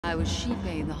I was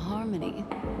sheeping the harmony.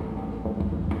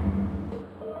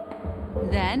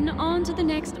 Then, on to the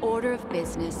next order of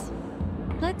business.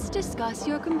 Let's discuss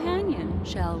your companion,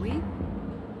 shall we?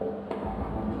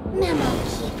 Memo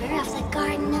Keeper of the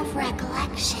Garden of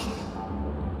Recollection.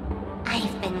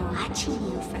 I've been watching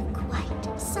you for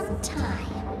quite some time.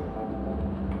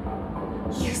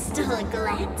 You stole a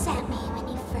glance at me when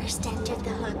you first entered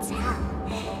the hotel.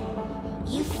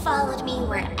 You followed me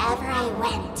wherever I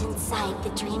went inside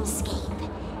the dreamscape.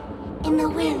 In the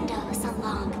windows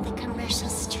along the commercial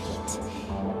street.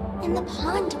 In the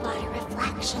pond water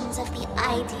reflections of the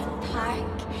Ideal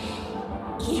Park.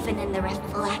 Even in the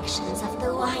reflections of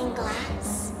the wine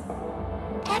glass.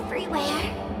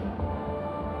 Everywhere.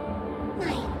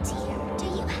 My dear, do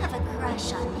you have a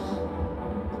crush on me?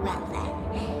 Well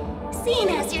then, seeing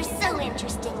as you're so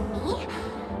interested in me,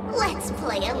 let's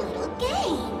play a little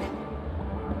game.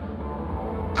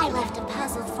 I left a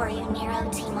puzzle for you near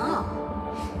OT Mall.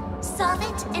 Solve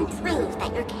it and prove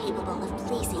that you're capable of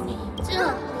pleasing me.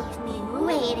 Don't leave me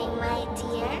waiting, my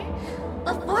dear.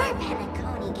 Before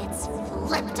Penacony gets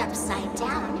flipped upside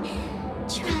down,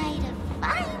 try to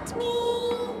find me,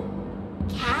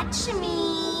 catch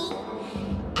me,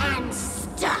 and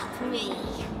stop me.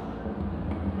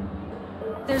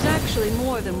 There's actually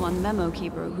more than one Memo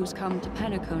Keeper who's come to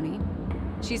Penacony.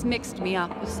 She's mixed me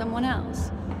up with someone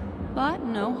else. But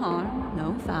no harm,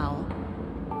 no foul.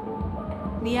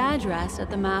 The address that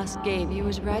the mask gave you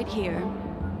is right here.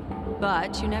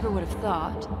 But you never would have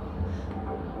thought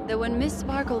that when Miss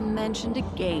Sparkle mentioned a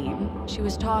game, she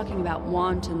was talking about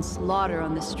wanton slaughter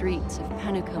on the streets of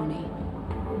Penacony.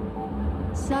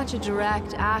 Such a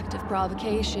direct act of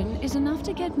provocation is enough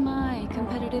to get my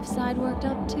competitive side worked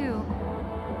up too.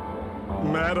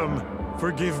 Madam,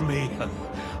 forgive me.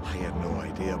 I had no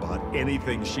idea about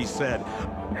anything she said.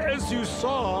 As you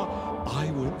saw, I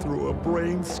went through a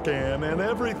brain scan and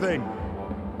everything.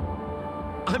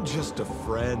 I'm just a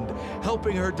friend,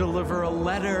 helping her deliver a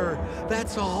letter,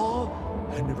 that's all.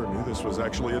 I never knew this was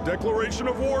actually a declaration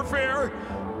of warfare.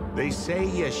 They say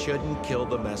you shouldn't kill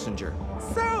the messenger.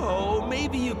 So,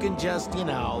 maybe you can just,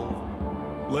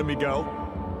 let me go.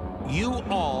 You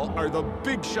all are the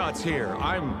big shots here.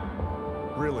 I'm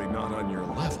really not on your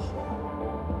level.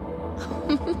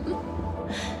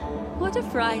 What a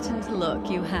frightened look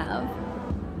you have.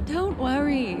 Don't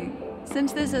worry.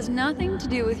 Since this has nothing to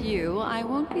do with you, I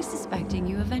won't be suspecting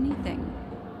you of anything.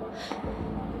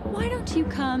 Why don't you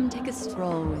come take a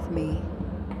stroll with me?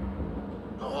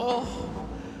 Oh,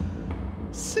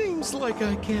 seems like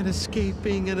I can't escape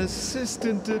being an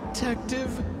assistant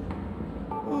detective.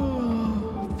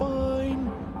 Oh,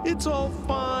 fine. It's all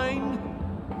fine.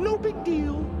 No big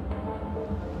deal.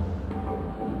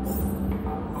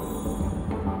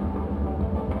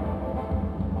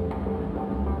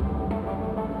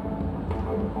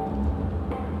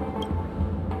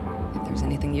 If there's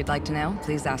anything you'd like to know,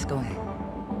 please ask away.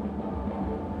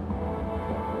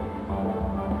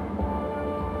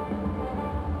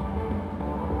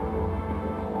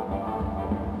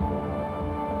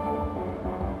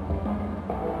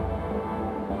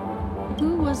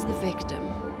 Who was the victim?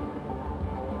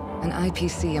 An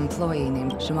IPC employee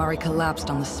named Shamari collapsed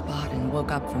on the spot and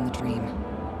woke up from the dream.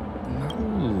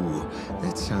 Ooh,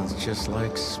 that sounds just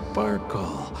like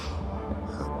Sparkle.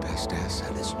 Her best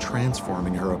asset is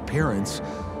transforming her appearance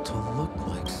to look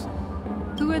like...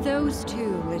 Who are those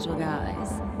two little guys?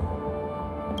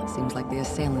 Seems like the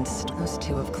assailants, those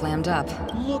two have clammed up.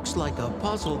 Looks like a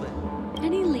puzzle that...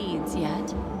 Any leads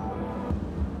yet?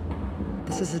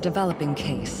 This is a developing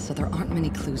case, so there aren't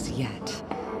many clues yet.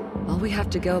 All we have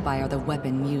to go by are the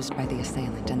weapon used by the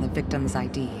assailant and the victim's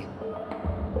ID.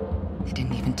 They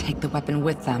didn't even take the weapon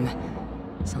with them.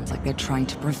 Sounds like they're trying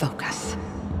to provoke us.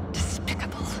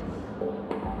 Despicable.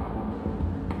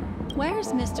 Where's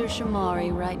Mr.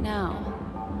 Shamari right now?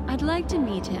 I'd like to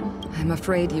meet him. I'm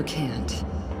afraid you can't.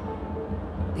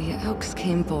 The Oaks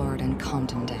came forward and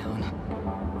calmed him down.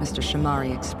 Mr.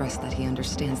 Shamari expressed that he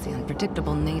understands the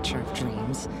unpredictable nature of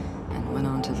dreams, and went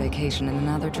on to vacation in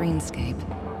another dreamscape.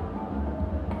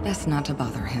 Best not to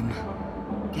bother him.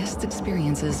 Guest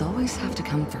experiences always have to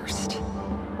come first.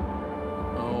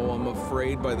 Oh, I'm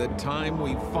afraid by the time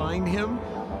we find him,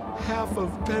 half of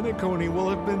Penacony will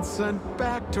have been sent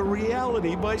back to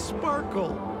reality by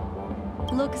Sparkle.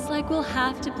 Looks like we'll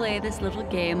have to play this little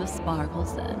game of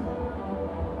sparkles then.